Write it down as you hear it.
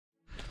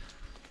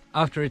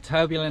After a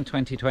turbulent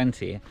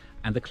 2020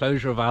 and the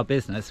closure of our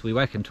business, we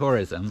work in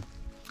tourism,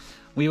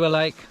 we were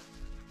like,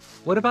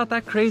 what about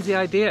that crazy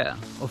idea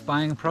of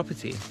buying a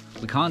property?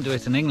 We can't do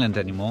it in England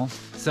anymore,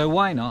 so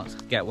why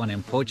not get one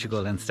in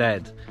Portugal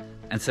instead?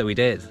 And so we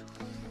did.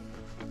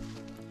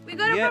 We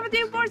got a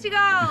property in Portugal!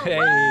 Hey.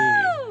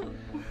 Woo!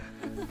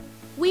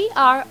 We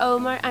are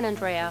Omar and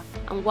Andrea,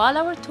 and while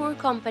our tour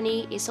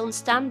company is on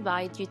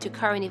standby due to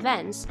current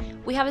events,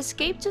 we have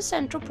escaped to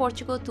central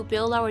Portugal to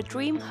build our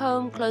dream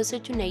home closer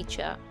to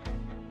nature.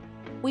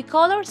 We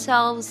call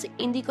ourselves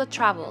Indigo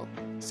Travel,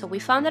 so we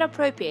found it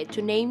appropriate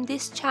to name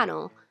this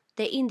channel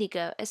the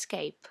Indigo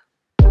Escape.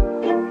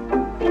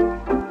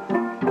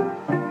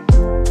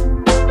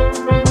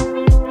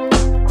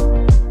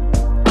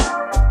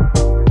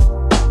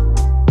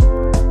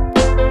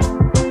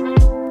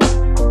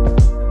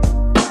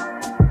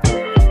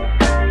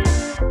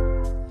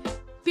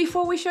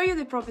 Before we show you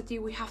the property,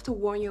 we have to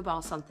warn you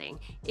about something.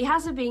 It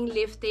hasn't been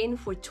lived in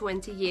for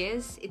 20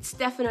 years. It's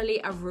definitely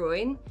a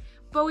ruin,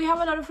 but we have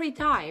a lot of free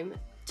time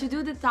to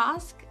do the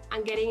task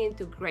and getting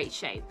into great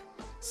shape.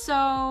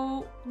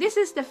 So this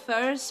is the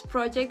first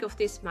project of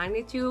this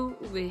magnitude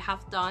we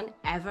have done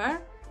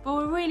ever, but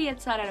we're really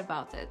excited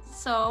about it.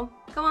 So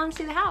come on,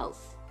 see the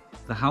house.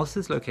 The house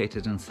is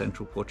located in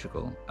central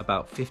Portugal,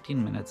 about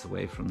 15 minutes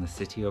away from the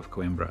city of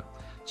Coimbra,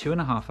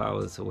 2.5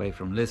 hours away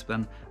from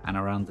Lisbon, and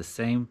around the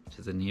same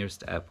to the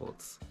nearest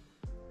airports.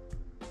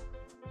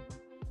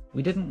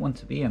 We didn't want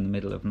to be in the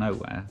middle of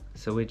nowhere,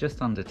 so we're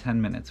just under 10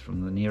 minutes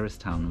from the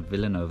nearest town of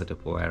Villanova de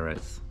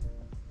Poeiras.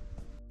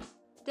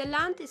 The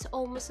land is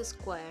almost a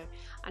square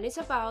and it's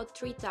about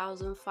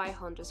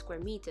 3,500 square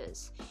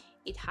meters.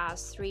 It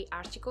has 3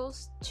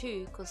 articles,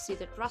 2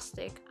 considered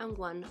rustic and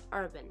 1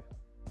 urban.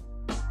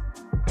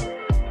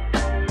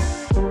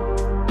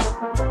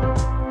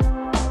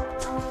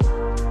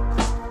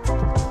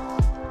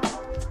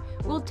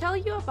 We'll tell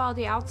you about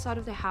the outside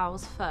of the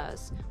house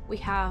first. We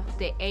have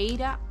the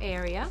Ada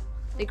area,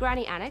 the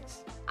granny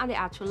annex and the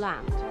actual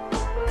land.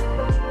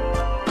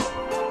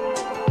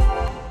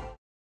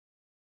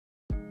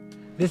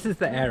 This is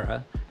the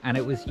area, and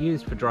it was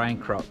used for drying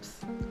crops.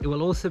 It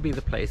will also be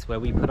the place where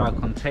we put our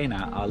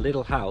container, our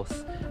little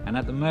house, and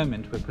at the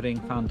moment we're putting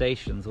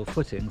foundations or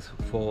footings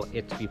for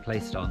it to be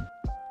placed on.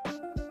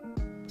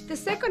 The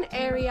second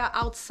area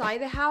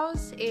outside the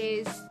house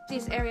is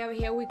this area over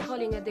here. We're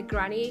calling it the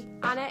granny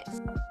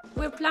annex.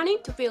 We're planning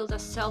to build a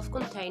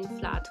self-contained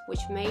flat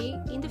which may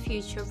in the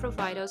future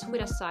provide us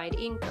with a side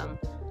income.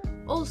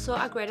 Also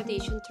a great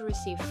addition to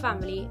receive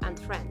family and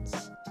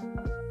friends.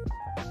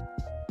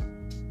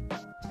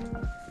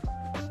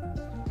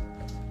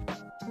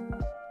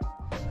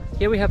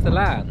 Here we have the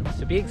land.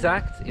 To be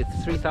exact,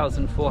 it's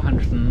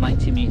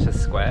 3,490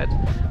 meters squared,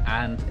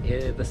 and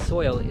the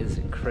soil is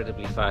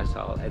incredibly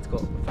fertile. It's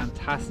got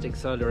fantastic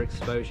solar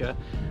exposure,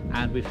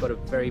 and we've got a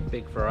very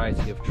big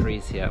variety of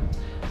trees here.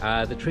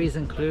 The trees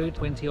include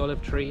 20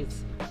 olive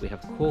trees, we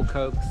have cork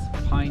oaks,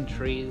 pine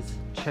trees,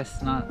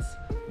 chestnuts,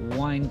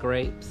 wine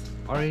grapes,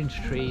 orange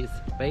trees,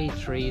 bay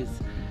trees,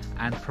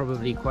 and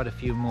probably quite a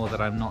few more that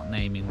I'm not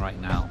naming right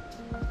now.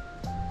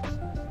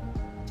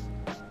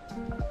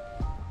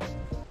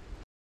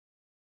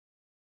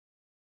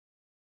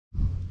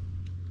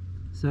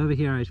 So over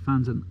here I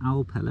found an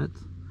owl pellet,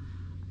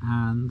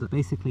 and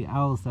basically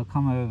owls, they'll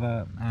come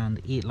over and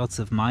eat lots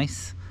of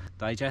mice,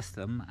 digest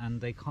them, and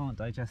they can't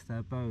digest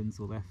their bones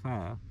or their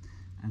fur,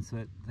 and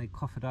so they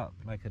cough it up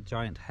like a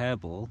giant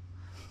hairball,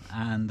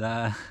 and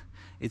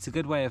it's a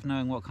good way of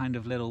knowing what kind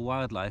of little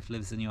wildlife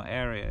lives in your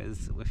area.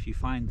 Is if you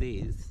find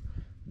these,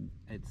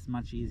 it's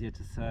much easier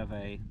to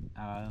survey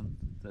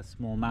the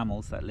small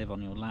mammals that live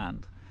on your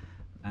land.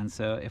 And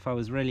so if I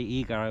was really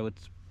eager, I would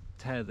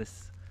tear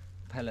this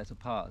pellet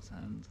apart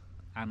and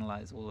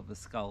analyze all of the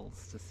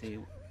skulls to see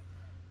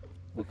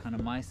what kind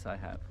of mice I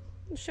have.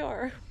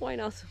 Sure, why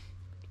not?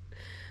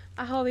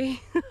 A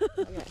hobby.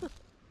 Okay.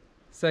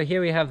 So here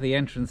we have the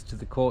entrance to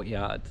the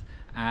courtyard,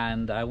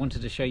 and I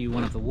wanted to show you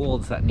one of the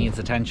walls that needs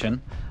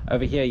attention.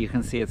 Over here you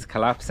can see it's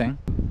collapsing,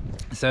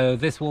 so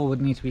this wall would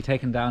need to be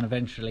taken down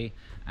eventually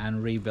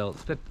and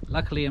rebuilt, but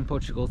luckily in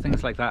Portugal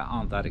things like that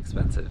aren't that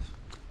expensive.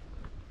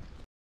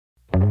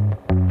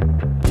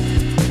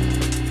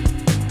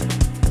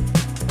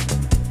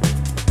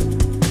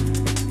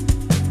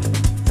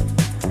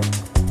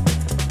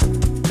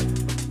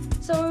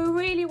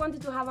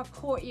 Wanted to have a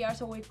courtyard,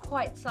 so we're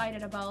quite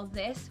excited about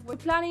this. We're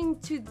planning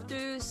to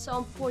do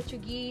some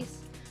Portuguese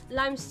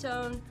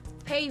limestone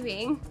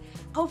paving,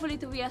 hopefully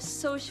to be a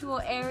social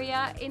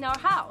area in our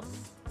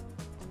house.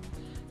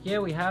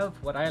 Here we have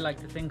what I like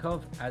to think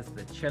of as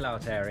the chill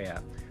out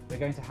area. We're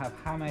going to have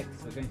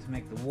hammocks, we're going to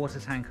make the water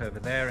tank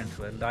over there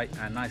into a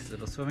nice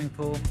little swimming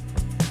pool.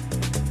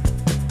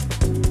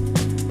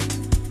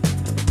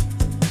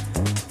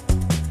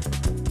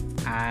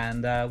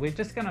 And we're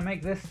just going to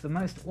make this the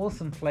most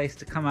awesome place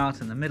to come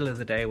out in the middle of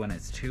the day when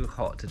it's too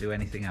hot to do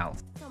anything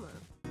else. Come on.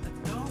 I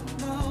don't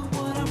know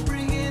what I'm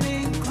bringing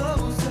in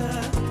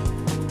closer.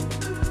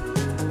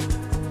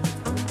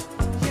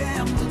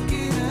 Yeah, I'm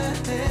looking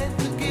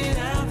ahead, looking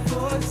out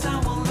for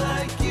someone like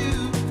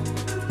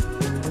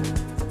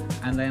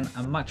and then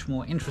a much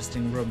more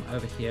interesting room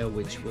over here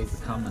which will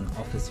become an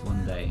office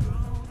one day.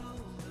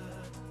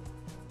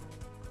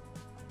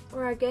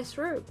 Or our guest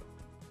room.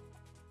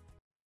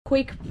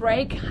 Quick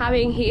break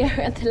having here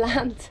at the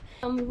land.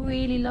 Some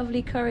really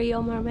lovely curry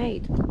Omar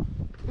made.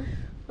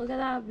 Look at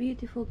that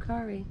beautiful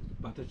curry.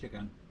 Butter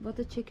chicken.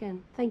 Butter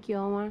chicken. Thank you,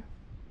 Omar.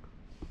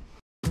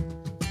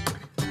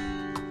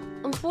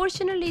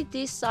 Unfortunately,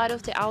 this side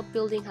of the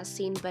outbuilding has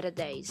seen better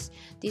days.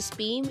 This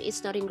beam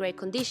is not in great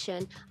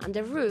condition and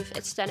the roof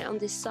extended on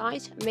this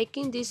side,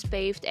 making this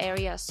paved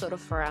area a sort of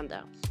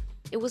veranda.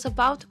 It was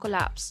about to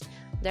collapse,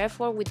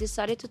 therefore we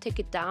decided to take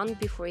it down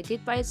before it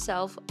did by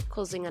itself,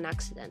 causing an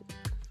accident.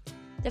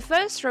 The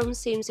first room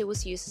seems it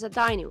was used as a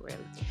dining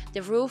room.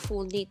 The roof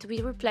will need to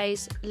be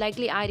replaced,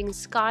 likely adding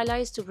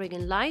skylights to bring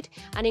in light,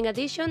 and in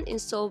addition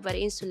install better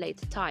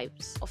insulated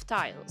types of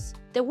tiles.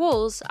 The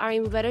walls are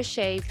in better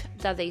shape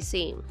than they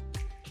seem.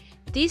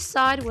 This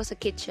side was a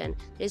kitchen.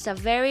 There is a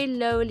very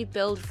lowly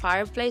built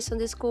fireplace on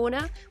this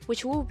corner,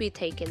 which will be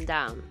taken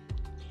down.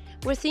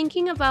 We're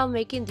thinking about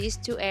making these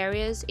two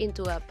areas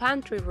into a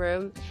pantry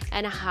room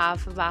and a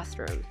half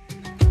bathroom.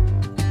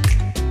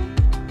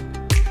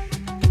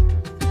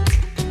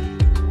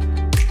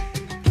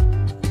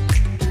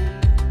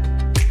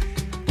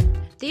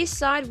 This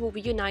side will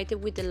be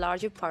united with the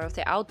larger part of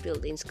the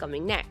outbuildings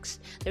coming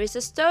next. There is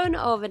a stone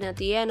oven at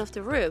the end of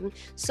the room,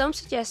 some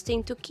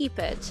suggesting to keep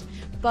it,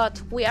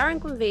 but we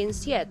aren't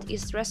convinced yet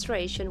if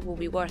restoration will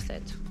be worth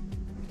it.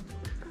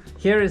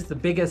 Here is the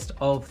biggest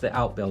of the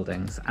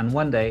outbuildings, and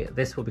one day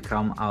this will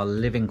become our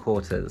living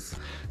quarters.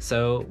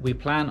 So we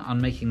plan on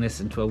making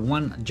this into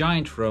one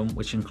giant room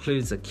which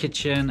includes a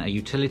kitchen, a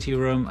utility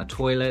room, a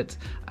toilet,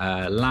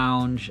 a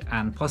lounge,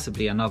 and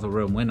possibly another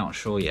room, we're not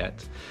sure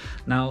yet.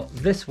 Now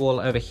this wall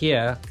over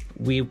here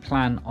we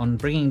plan on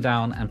bringing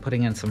down and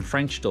putting in some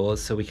French doors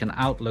so we can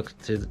outlook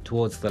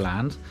towards the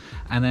land.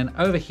 And then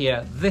over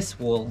here, this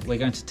wall we're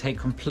going to take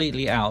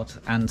completely out,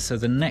 and so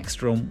the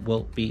next room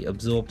will be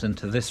absorbed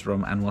into this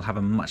room and we'll have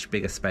a much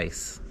bigger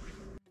space.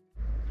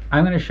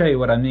 I'm going to show you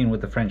what I mean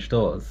with the French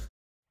doors.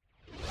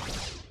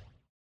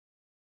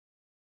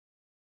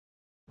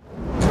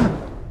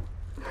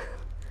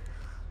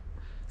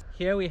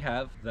 Here we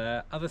have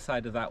the other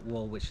side of that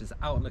wall which is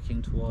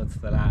outlooking towards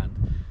the land.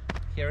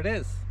 Here it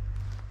is.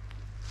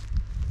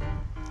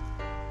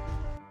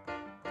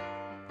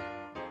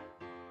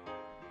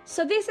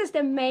 So this is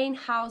the main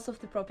house of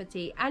the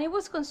property, and it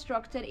was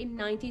constructed in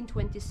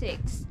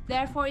 1926,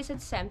 therefore it's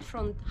exempt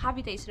from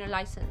habitational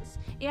license.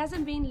 It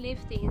hasn't been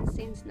lived in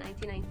since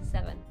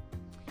 1997.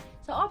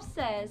 So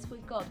upstairs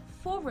we've got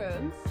 4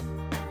 rooms.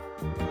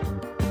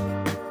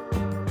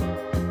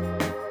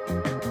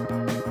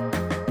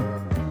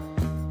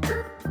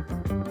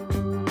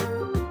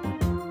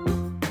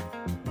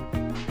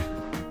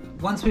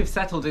 Once we've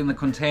settled in the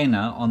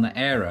container on the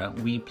area,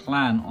 we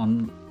plan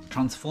on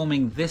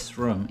transforming this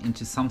room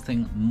into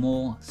something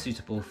more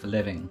suitable for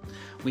living.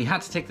 We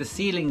had to take the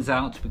ceilings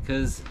out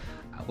because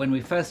when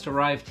we first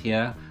arrived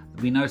here,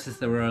 we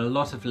noticed there were a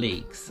lot of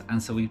leaks,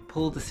 and so we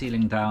pulled the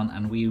ceiling down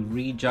and we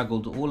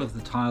rejuggled all of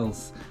the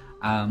tiles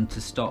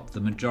to stop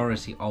the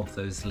majority of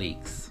those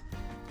leaks.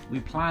 We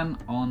plan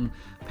on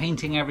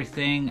painting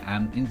everything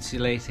and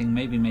insulating,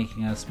 maybe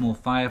making a small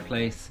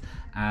fireplace,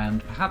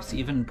 and perhaps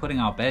even putting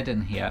our bed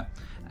in here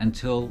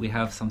until we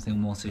have something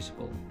more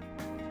suitable.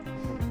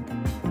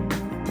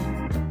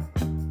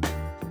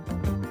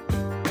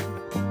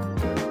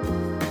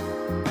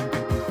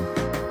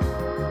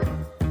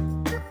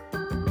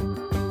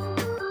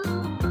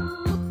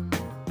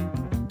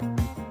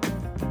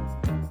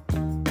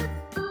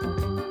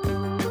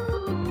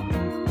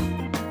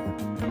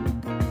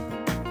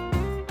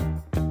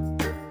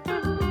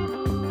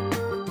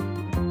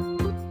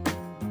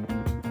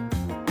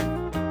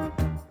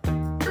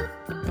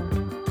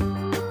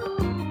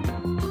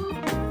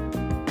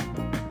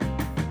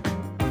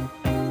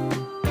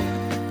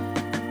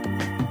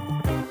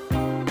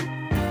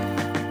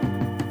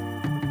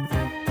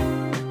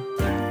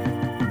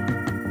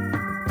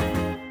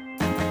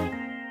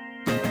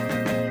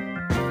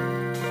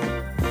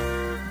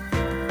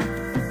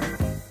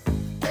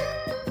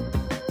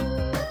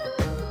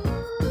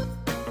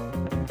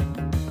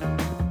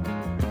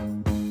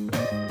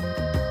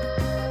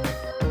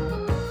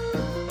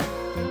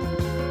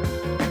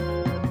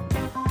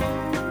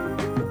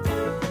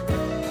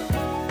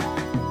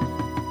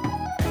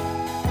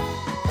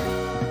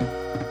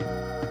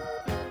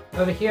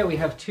 Over here we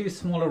have 2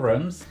 smaller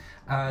rooms.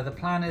 The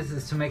plan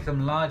is to make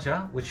them larger,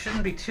 which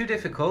shouldn't be too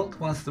difficult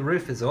once the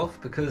roof is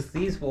off, because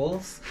these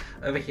walls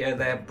over here,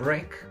 they're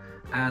brick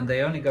and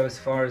they only go as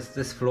far as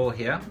this floor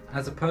here,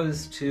 as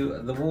opposed to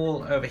the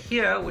wall over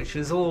here, which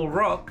is all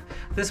rock.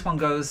 This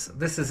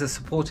is a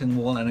supporting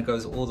wall and it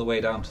goes all the way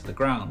down to the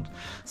ground.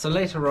 So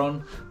later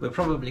on, we're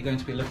probably going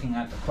to be looking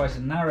at quite a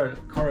narrow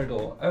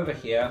corridor over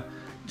here,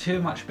 2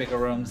 much bigger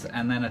rooms,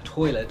 and then a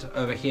toilet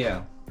over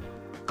here.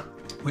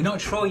 We're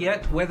not sure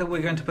yet whether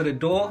we're going to put a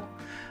door.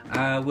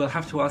 We'll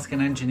have to ask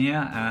an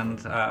engineer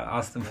and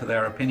ask them for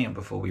their opinion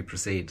before we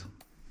proceed.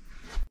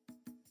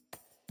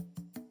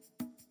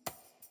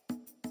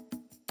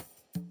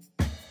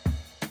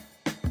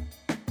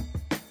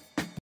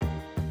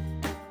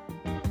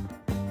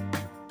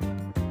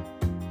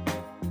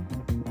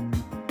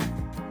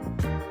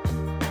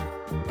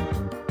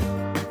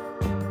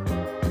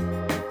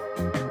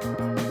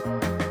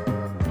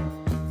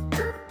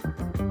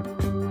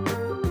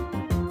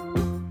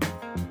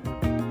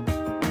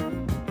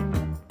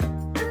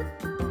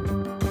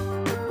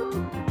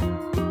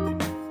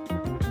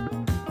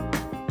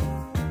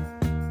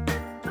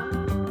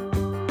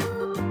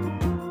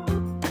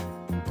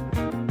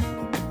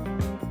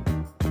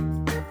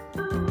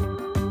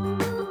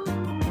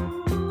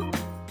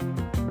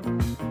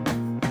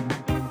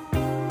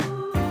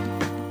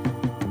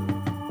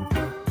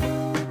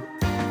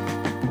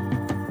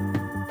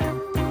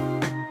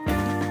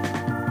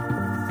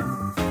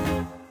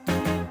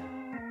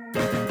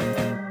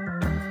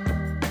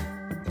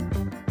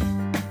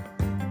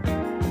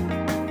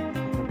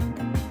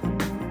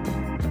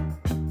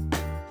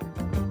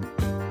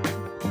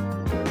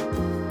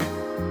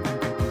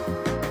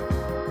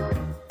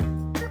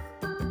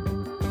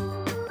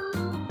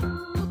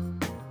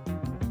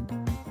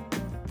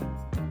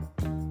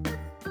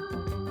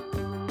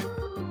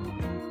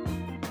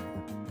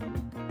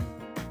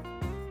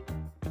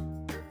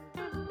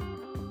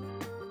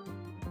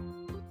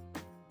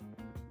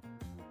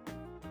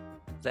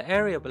 The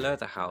area below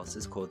the house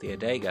is called the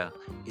adega.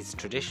 It's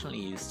traditionally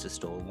used to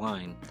store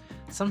wine.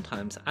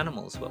 Sometimes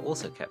animals were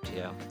also kept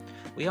here.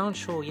 We aren't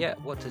sure yet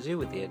what to do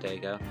with the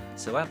adega,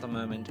 so at the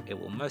moment it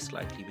will most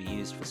likely be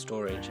used for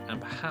storage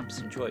and perhaps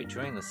enjoyed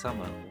during the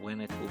summer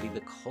when it will be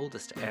the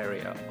coldest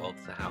area of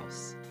the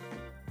house.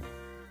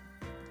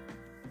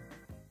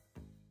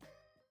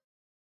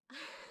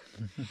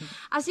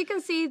 As you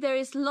can see, there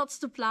is lots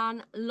to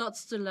plan,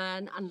 lots to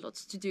learn and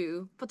lots to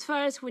do. But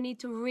first we need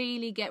to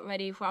really get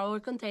ready for our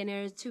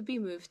containers to be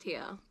moved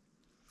here.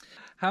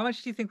 How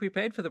much do you think we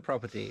paid for the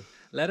property?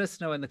 Let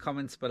us know in the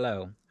comments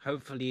below.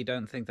 Hopefully you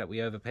don't think that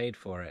we overpaid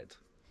for it.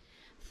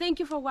 Thank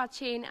you for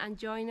watching and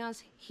join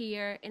us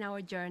here in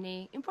our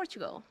journey in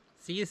Portugal.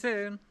 See you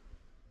soon!